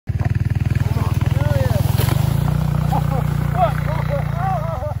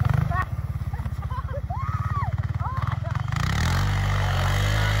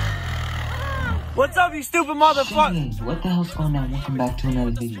up, you stupid motherfucker? What the hell's going on? Welcome back to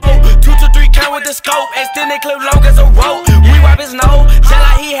another video. 2 to 3 count with the scope, extend it clip long as a rope. We wipe his nose, sound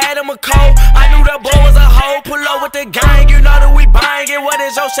like he had him a cold. I knew the boy was a hoe, pull up with the gang, you know that we buying it. What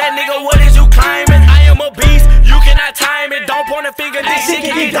is your shit, nigga? What is you climbing? I am a beast, you cannot time it. Don't point a finger, this shit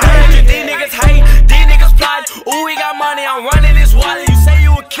can be dying. These niggas hate, these niggas plot. Ooh, we got money, I'm running this wallet. You say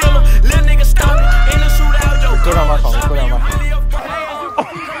you a killer, little nigga stop it. In the shootout, yo. Put on my phone, put on my phone.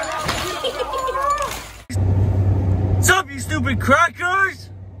 What's up, you stupid crackers?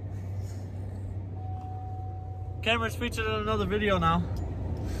 Camera's featured in another video now.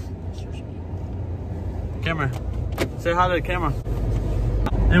 Camera, say hi to the camera.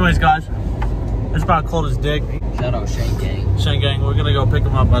 Anyways, guys, it's about cold as dick. Shout out Shane Gang. Shane Gang, we're gonna go pick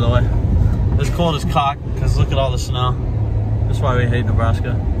him up, by the way. It's cold as cock, because look at all the snow. That's why we hate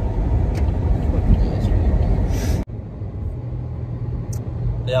Nebraska.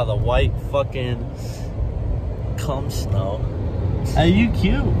 Yeah, the white fucking cum snow. Hey, you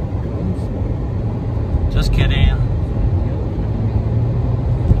cute. Just kidding.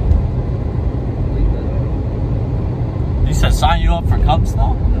 You said sign you up for cum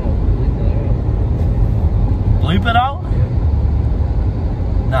snow? Bleep it out?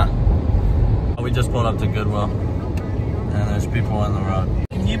 Nah. We just pulled up to Goodwill. And there's people on the road.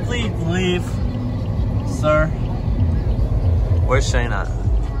 Can you please leave, sir? Where's Shane at?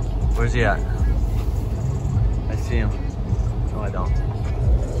 Where's he at? I see him. No, I don't.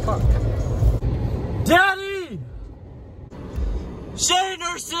 Fuck. Daddy!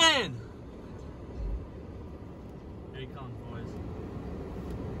 Shanerson! Here he comes, boys.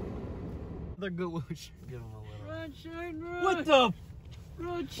 They're good. Give him a little. Run, Shane, run! What the?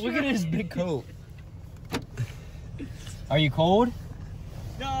 Run, Shane. Look at his big coat. Are you cold?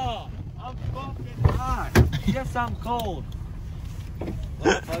 No, I'm fucking hot. Yes, I'm cold.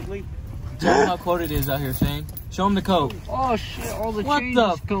 What's ugly? Tell him how cold it is out here, Shane. Show him the coat. Oh shit, all the What change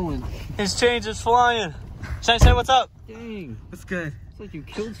the is going. His change is flying. Shane, say what's up. Dang. What's good? It's like you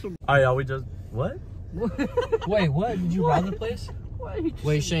killed some. Alright, y'all, we just... What? Wait, what? Did you rob the place? What?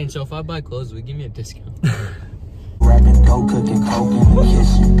 Wait, Shane, so if I buy clothes, we give me a discount. Rapping, go cooking, coke, and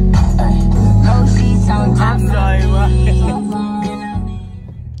kissing. I'm sorry, bro.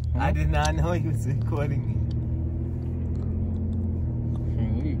 I did not know he was recording me.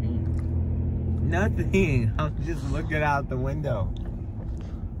 Shane, what are you doing? Nothing. I'm just looking out the window.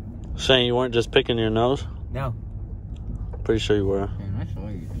 Shane, you weren't just picking your nose? No. Pretty sure you were. Man, I saw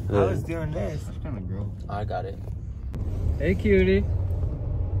you. I was doing this. That's kind of gross. I got it. Hey, cutie.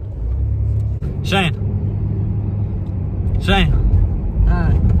 Shane. Shane.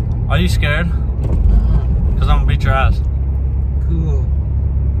 Hi. Are you scared? Because I'm going to beat your ass. Cool.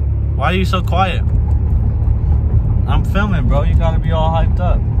 Why are you so quiet? I'm filming, bro. You got to be all hyped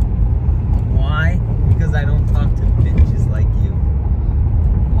up. Why? Because I don't talk to bitches like you.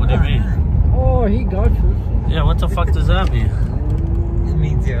 What do you mean? Oh, he got you. Yeah, what the fuck does that mean? It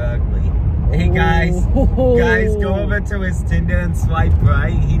means you're ugly. Hey guys, guys, go over to his Tinder and swipe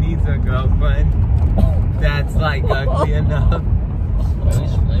right. He needs a girlfriend that's like ugly enough.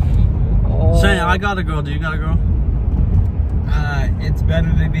 Shane, I got a girl. Do you got a girl? It's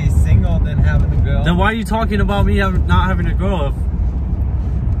better to be single than having a girl. Then why are you talking about me not having a girl? If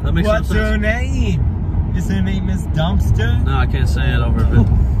that makes What's no sense. her name? Is her name Miss Dumpster? No, I can't say it over a bit.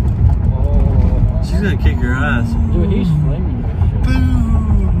 Oh. She's gonna kick your ass. Dude, he's flaming your shit.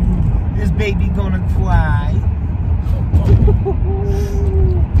 Boo! This baby gonna cry.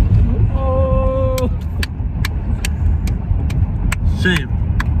 Oh. Shane,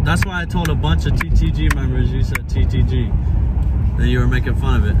 that's why I told a bunch of TTG members you said TTG. Then you were making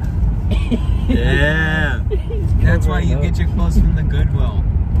fun of it. Yeah. That's why you get your clothes from the Goodwill.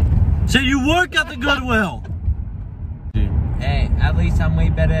 Shane, you work at the Goodwill. Hey, at least I'm way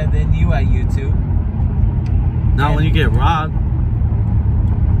better than you at YouTube. Not when you get robbed.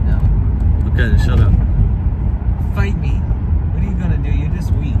 No. Okay, then shut up. Fight me. What are you gonna do? You're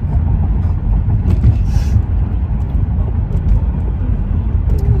just weak.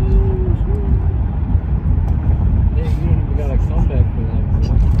 Hey, you don't even got a comeback for that,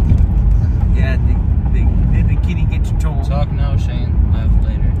 bro. Yeah, did the kitty get your toll? Talk now, Shane. Laugh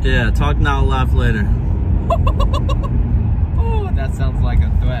later. Yeah, talk now, laugh later. Oh, that sounds like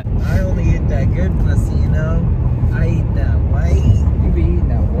a threat. I only eat that good pussy, you know? I eat that white. You be eating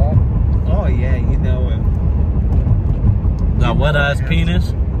that walk. Oh, yeah, you know it. That wet ass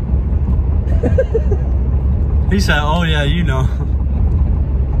penis. He said, oh yeah, you know.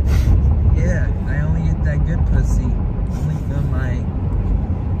 Yeah, I only eat that good pussy. Only for my...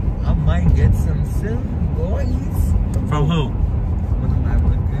 I might get some soon, boys. From who? One of my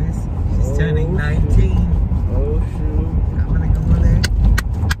workers. She's turning 19.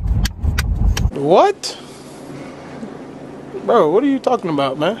 What? Bro, what are you talking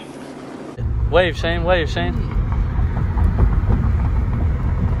about, man? Wave, Shane. Wave, Shane.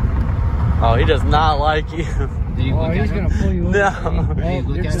 Oh, he does not like you. Oh, he's gonna pull you over.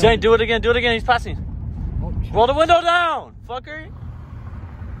 No. Shane, do it again. Do it again. He's passing. Roll the window down, fucker.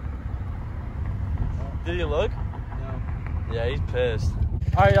 Did he look? No. Yeah, he's pissed.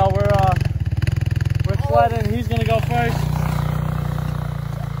 All right, y'all. We're sledding. He's gonna go first.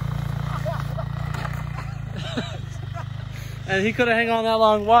 And he couldn't hang on that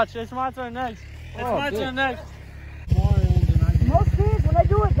long. Watch, it's my turn next. It's my turn next. Most kids, when they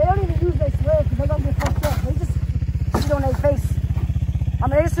do it, they don't even use their sled because they're gonna get fucked up. They just sit on their face. I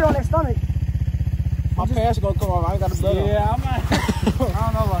mean, they just sit on their stomach. My pants gonna come off. I ain't got the blood on. Yeah, I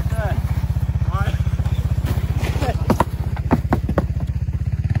don't know about that. All right.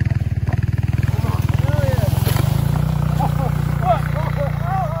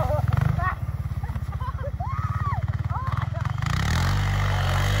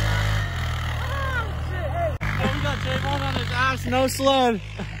 No sled.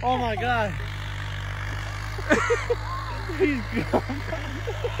 Oh my god. He's gone.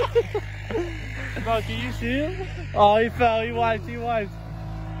 Bro, can you see him? Oh, he fell. He wiped. He wiped.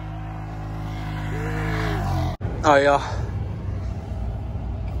 Oh, y'all.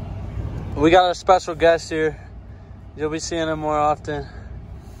 We got a special guest here. You'll be seeing him more often.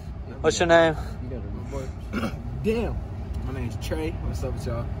 What's your name? Damn. My name's Trey. What's up with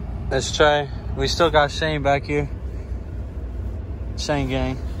y'all? It's Trey. We still got Shane back here. Shane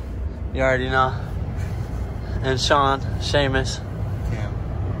gang. You already know. And Sean, Seamus. Cam.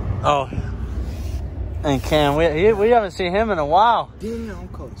 Oh. And Cam. We haven't seen him in a while. Damn, I'm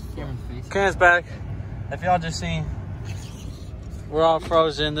cold as fuck. Cam's back. If y'all just seen, we're all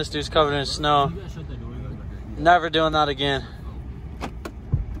frozen. This dude's covered in snow. Never doing that again.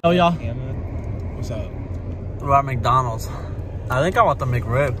 Oh, y'all. What's up? We're at McDonald's. I think I want the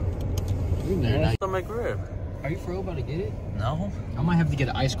McRib. The McRib. Are you for real about to get it? No. I might have to get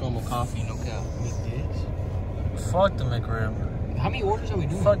an ice caramel coffee, no cap. Fuck the McRib. How many orders are we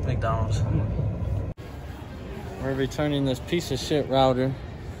doing? Fuck McDonald's. We're returning this piece of shit router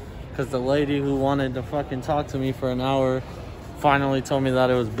because the lady who wanted to fucking talk to me for an hour finally told me that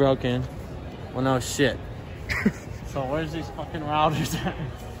it was broken. Well, no shit. So where's these fucking routers at?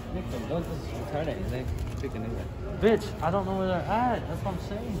 Don't just return it and then pick a new one. Bitch, I don't know where they're at. That's what I'm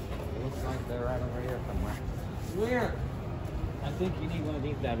saying. It looks like they're right over here somewhere. Where? I think you need one of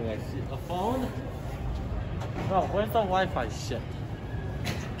these bad boys. A phone? Bro, where's the Wi-Fi shit?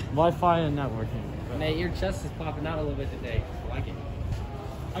 Wi-Fi and networking. Nate, your chest is popping out a little bit today. I like it.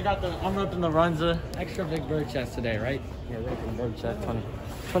 I'm repping the Runza. Extra big bird chest today, right? Yeah, repping bird chest.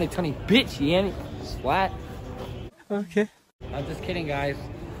 2020, bitch, Yanni. Splat. Okay. I'm just kidding, guys.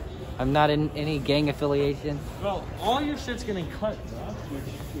 I'm not in any gang affiliation. Bro, all your shit's getting cut, bro.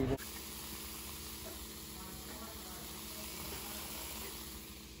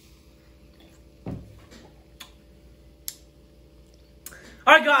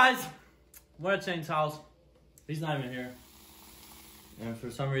 Alright guys, we're at Shane's house. He's not even here. And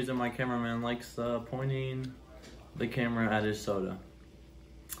for some reason my cameraman likes pointing the camera at his soda.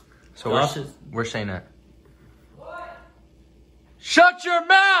 So where's Shane at? What? Shut your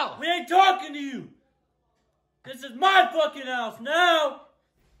mouth! We ain't talking to you! This is my fucking house now!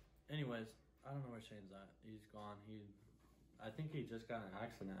 Anyways, I don't know where Shane's at. He's gone. I think he just got in an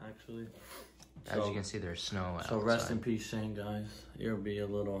accident actually. As you can see, there's snow outside. So rest in peace, Shane, guys. It'll be a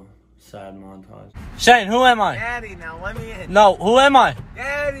little sad montage. Shane, who am I? Daddy, now let me in. No, who am I?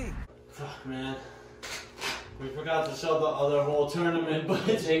 Daddy. Fuck, man. We forgot to show the other whole tournament, but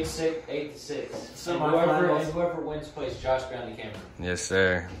It's 8-6. Semi-finals. And whoever wins plays Josh behind the camera. Yes,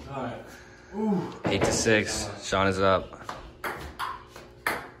 sir. All right. 8-6. Sean is up.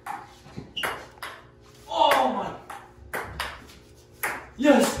 Oh my!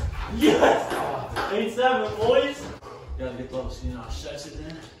 Yes! Yes! 8-7, boys. Gotta get those, sets it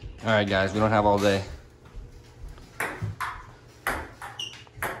in. All right, guys. We don't have all day.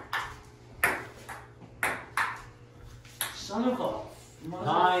 Son of a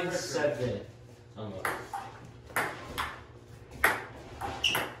 9-7.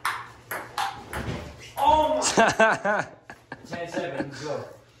 Oh my! 10-7. Go.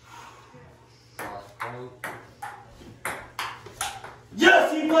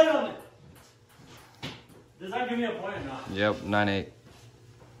 Yes, he played on it. Does that give me a point or not? Yep, 9-8.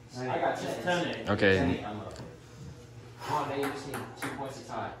 I got 10-8. Okay. 10-8. I'm up. Come on, Nate. You just need 2 points to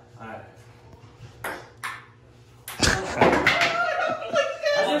tie. All right.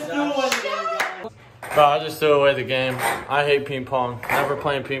 I just do one again, guys. Bro, I just threw away the game. I hate ping pong. Never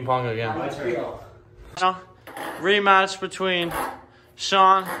playing ping pong again. Rematch between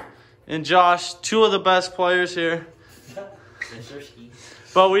Sean and Josh. Two of the best players here.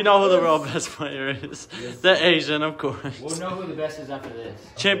 But we know who the real best player is. The Asian, of course. We'll know who the best is after this.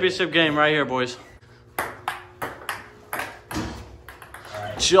 Championship game right here, boys.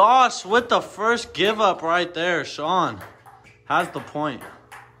 Josh with the first give up right there. Sean has the point.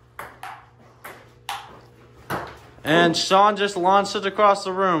 And Sean just launched it across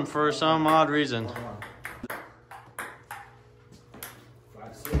the room for some odd reason.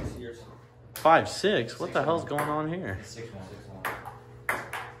 5-6? What the hell's going on here?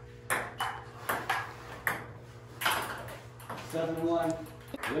 7-1.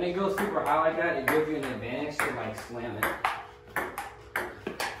 When it goes super high like that, it gives you an advantage to like slam it.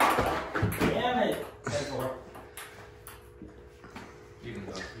 Damn it!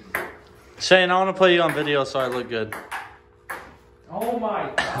 Shane, I want to put you on video so I look good. Oh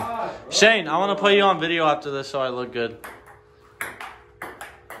my gosh, bro. Shane, I want to put you on video after this so I look good.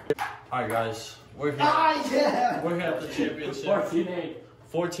 Alright guys, we're here. We're here at the championship. 14-8.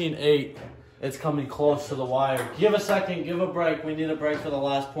 14-8. It's coming close to the wire. Give a second, give a break. We need a break for the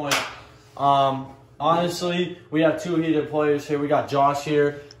last point. Honestly, we have two heated players here. We got Josh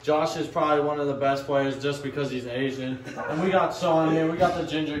here. Josh is probably one of the best players just because he's Asian. And we got Sean here. We got the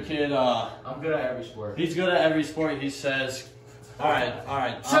ginger kid. I'm good at every sport. He's good at every sport, he says.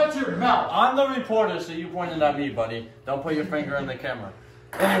 Alright. Shut your mouth. I'm the reporter, so you pointed at me, buddy. Don't put your finger in the camera.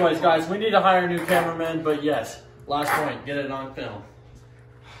 Anyways, guys, we need to hire a new cameraman, but yes, last point. Get it on film.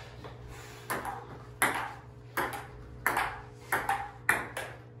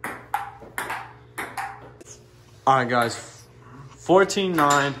 Alright, guys.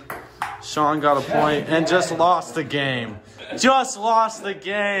 14-9. Sean got a point and just lost the game. Just lost the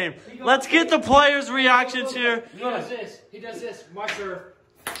game. Let's get the players' reactions here. He does this. He does this. My serve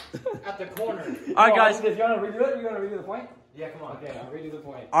at the corner. Alright, guys. If you want to redo it, you want to redo the point? Yeah, come on. Okay, I'll redo the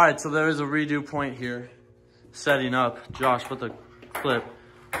point. Alright, so there is a redo point here. Setting up. Josh, put the clip.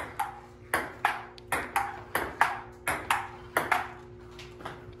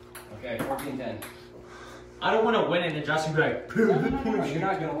 Okay, 14-10. I don't want to win it and Josh can be like, No, you're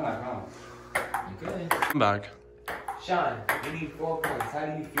not going to win, I promise. You could. Come back. Sean, we need 4 points. How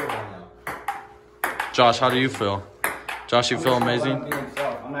do you feel right now? Josh, how do you feel? Josh, you feel amazing?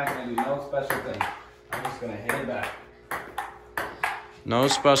 I'm not going to do no special thing. I'm just going to hit it back. No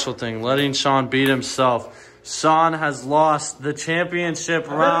special thing. Letting Sean beat himself. Sean has lost the championship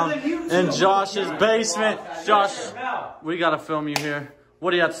round in Josh's basement. Josh, we got to film you here.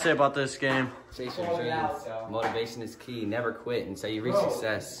 What do you have to say about this game? Chase your dreams. Motivation is key. Never quit until you reach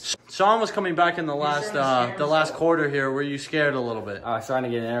success. Sean was coming back in the last quarter here. Were you scared a little bit? I was trying to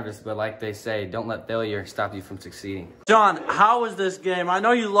get nervous, but like they say, don't let failure stop you from succeeding. John, how was this game? I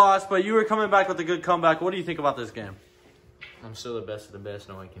know you lost, but you were coming back with a good comeback. What do you think about this game? I'm still the best of the best.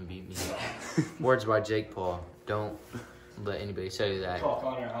 No one can beat me. Words by Jake Paul. Don't let anybody tell you that. Call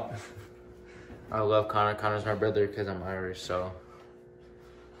Connor out. I love Connor. Connor's my brother because I'm Irish, so.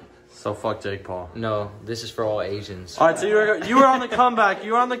 So fuck Jake Paul. No, this is for all Asians. All right, so you were on the comeback.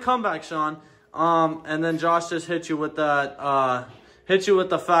 You were on the comeback, Sean. And then Josh just hit you with that. Hit you with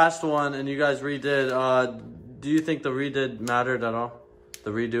the fast one, and you guys redid. Do you think the redid mattered at all?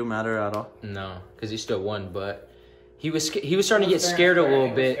 The redo mattered at all? No, because he still won, but he was starting to get scared a little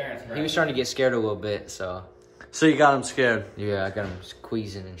bit. He was starting to get scared a little bit, so. So you got him scared? Yeah, I got him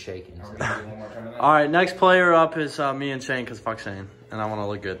squeezing and shaking. So. All right, next player up is me and Shane, because fuck Shane, and I want to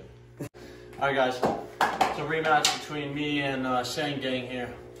look good. All right, guys. It's a rematch between me and Shane gang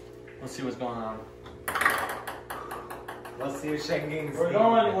here. Let's see what's going on. Let's see if Shane Gang's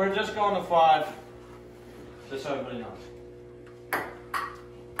We're just going to 5. Just so everybody knows.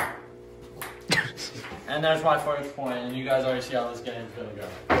 And there's my first point, and you guys already see how this game's gonna go.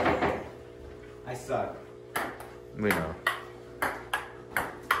 I suck. We know.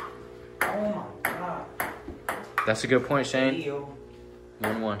 Oh my god. That's a good point, Shane.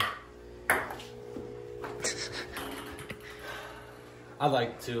 1-1. I'd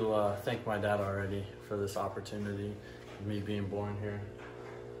like to thank my dad already for this opportunity, me being born here.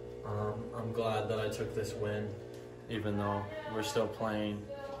 I'm glad that I took this win, even though we're still playing.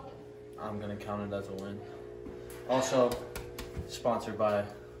 I'm gonna count it as a win. Also, sponsored by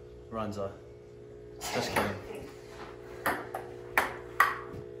Runza. Just kidding.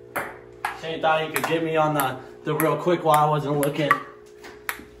 Shane thought he could get me on the real quick while I wasn't looking,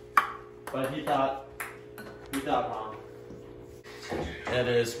 but he thought wrong. It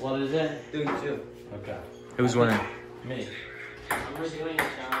is. What is it? 3-2. Okay. Who's winning? Me. I'm redoing it,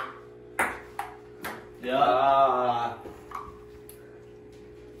 Sean. Yeah.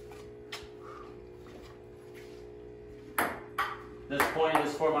 This point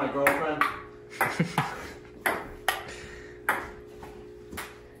is for my girlfriend.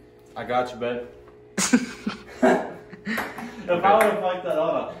 I got you, babe. If I would have fucked that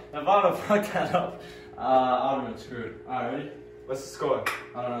up, I would have been screwed. Alright, ready? What's the score?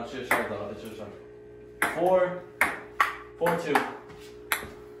 I don't know, it's your shot though. It's your shot. 4-2.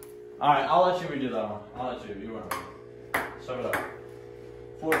 Alright, I'll let you redo that one. I'll let you. You weren't ready. Shove it up.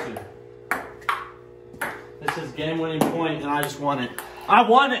 4-2. This is game-winning point, and I just won it. I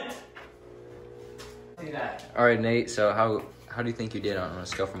won it! All right, Nate. So how do you think you did on a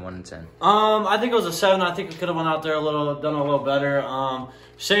scale from 1 to 10? I think it was a 7. I think we could have went out there done a little better.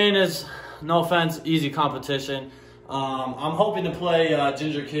 Shane is, no offense, easy competition. I'm hoping to play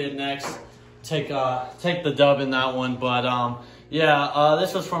Ginger Kid next. Take the dub in that one, but yeah.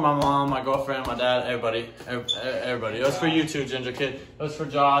 This was for my mom, my girlfriend, my dad, everybody. It was for you too, Ginger Kid. It was for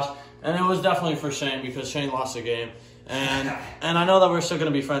Josh, and it was definitely for Shane because Shane lost the game. And I know that we're still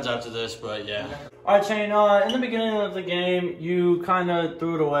gonna be friends after this, but yeah. All right, Shane. In the beginning of the game, you kind of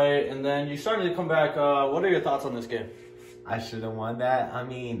threw it away, and then you started to come back. What are your thoughts on this game? I should have won that. I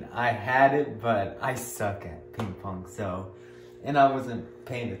mean, I had it, but I suck at ping pong, and I wasn't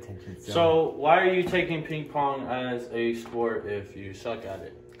paying attention. So why are you taking ping pong as a sport if you suck at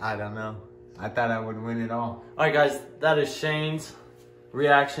it? I don't know. I thought I would win it all. All right, guys. That is Shane's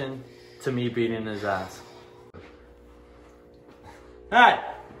reaction to me beating his ass. All right.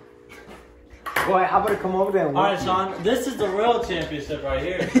 Boy, I better come over there and all right, Sean. This is the real championship right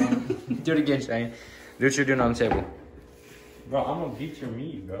here, Sean. Do it again, Shane. Do what you're doing on the table. Bro, I'm gonna beat your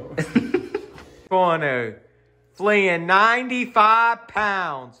meat, bro. Corner, fleeing 95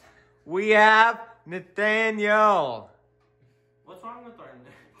 pounds. We have Nathaniel. What's wrong with our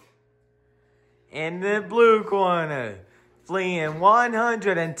In the blue corner, fleeing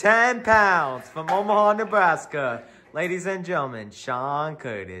 110 pounds from Omaha, Nebraska. Ladies and gentlemen, Sean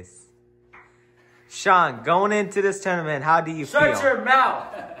Curtis. Sean, going into this tournament, how do you feel? Shut your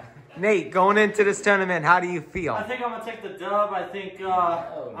mouth! Nate, going into this tournament, how do you feel? I think I'm gonna take the dub. I think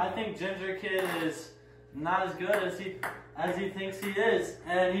Ginger Kid is not as good as he thinks he is,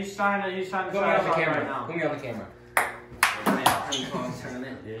 and he's trying to trash talk right now. Put me on the camera.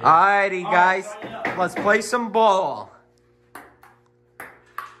 Alrighty, guys, let's play some ball.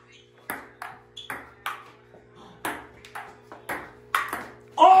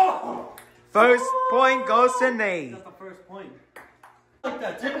 Oh! First point goes to Nate. That's the first point. Like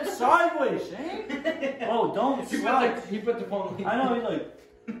that, take it sideways, Shane. Oh, don't slide. He put the phone. I know, he's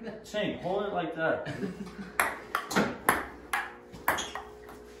like, Shane, hold it like that.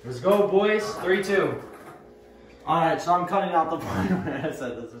 Let's go, boys. 3-2. Alright, so I'm cutting out the part where I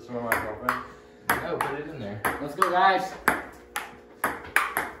said this is for my girlfriend. Oh, put it in there. Let's go, guys.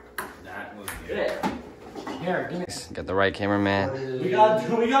 That was good. Here, give me. Got the right cameraman. We got a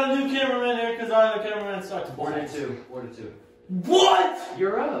new cameraman here because our other cameraman sucks. 4-2. What?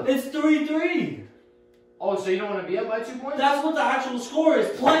 You're up. It's 3-3. Oh, so you don't want to be up by 2 points? That's what the actual score is.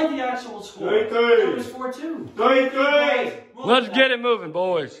 Play the actual score. 3-3. It was 4-2. 3-3. Let's get it moving,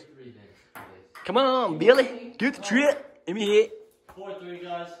 boys. Come on, Billy. Do the trip. Let me hit. 4-3,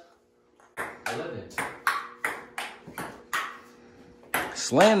 guys. 11.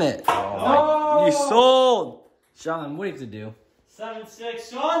 Slam it. Oh, You sold. Sean, what do you have to do?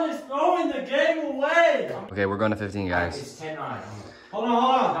 7-6. Sean is throwing the game away. Okay, we're going to 15, guys. It's 10-9. Hold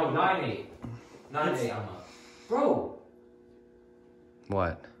on. No, 9-8. 9-8, I'm up. Bro,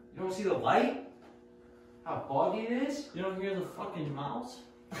 What? you don't see the light? How foggy it is? You don't hear the fucking mouse?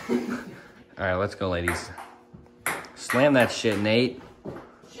 All right, let's go, ladies. Slam that shit, Nate.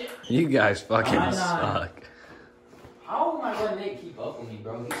 Shit. You guys fucking 9-9. suck. How am I letting Nate keep up with me,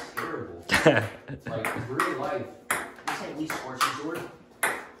 bro? He's terrible. Like, real life. This ain't Lee Sports Resort.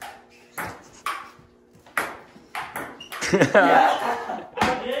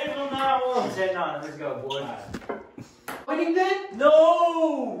 I gave him that one. 10-9, let's go, boys. What he did?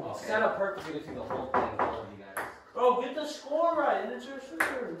 No! I'll set up perfectly through the whole thing for all of you guys. Bro, get the score right, and it's your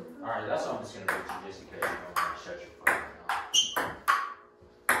sister. Alright, that's all I'm just gonna do just in case you don't want to shut your fucking mouth.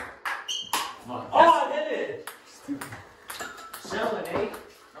 Come on. Oh, I did it! Sell it, Nate.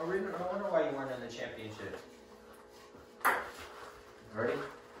 I wonder why you weren't in the championship. Ready?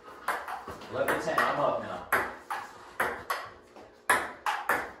 11-10, I'm up now.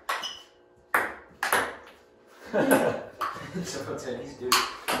 So 10, he's doo-doo.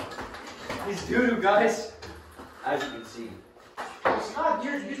 He's doo-doo, guys. As you can see. It's not,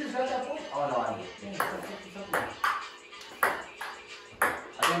 you just got that point. Oh, no, I did.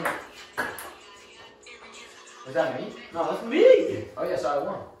 I think Was that me? No, that's me. Oh yeah, so I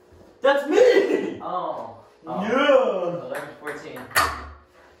won. That's me. Oh. Yeah. 11-14.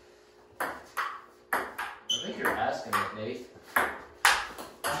 I think you're asking it, Nate.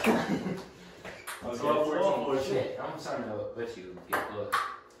 12-14. Shit, I'm starting to let you get close.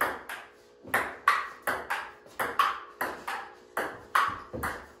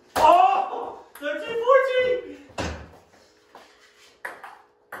 Oh! 13-14!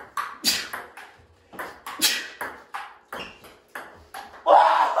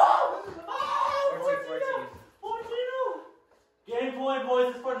 Game point, boys.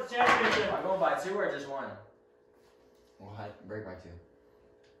 It's for the championship. Am I going by 2 or just 1? Well, I break by 2.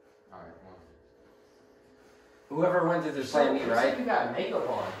 Alright, 1. Whoever wins is just playing me, right? You got makeup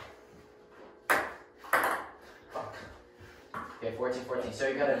on. Fuck. Okay, 14-14. So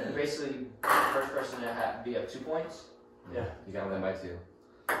you gotta basically, first person to be up 2 points? Yeah. You gotta win by 2.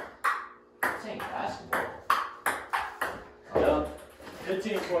 This ain't basketball. Yeah.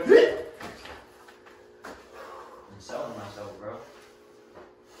 15 points. I'm selling myself, bro.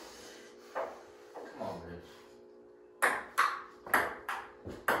 Come on, Rich.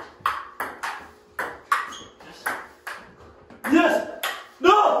 Yes!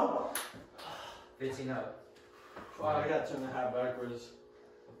 No! 15 up. Wow, I gotta turn the hat backwards.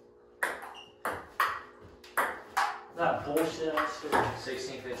 That bullshit ass shit.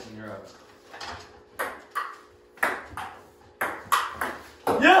 16-15, you're up.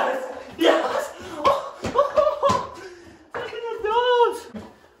 Yes! Yes!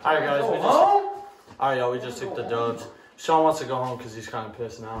 Alright guys, we just... Alright y'all, we just took the dubs. Sean wants to go home because he's kind of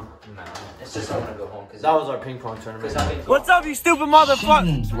pissed now. Nah, it's just I'm gonna go home. That was our ping pong tournament. What's up, you stupid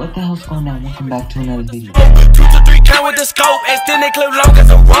motherfucker? What the hell's going on? Welcome back to another video. 2 to 3 count with the scope, extend it clip long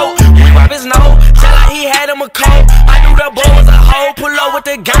as a rope. We wipe his nose, tell like he had him a cold. I knew the boy was a hoe, pull up with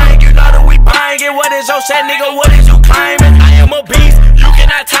the gang. You know that we buying it. What is your set, nigga? What is you claiming? I am a beast, you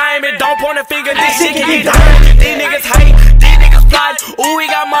cannot time it. Don't point a finger, this shit can get done.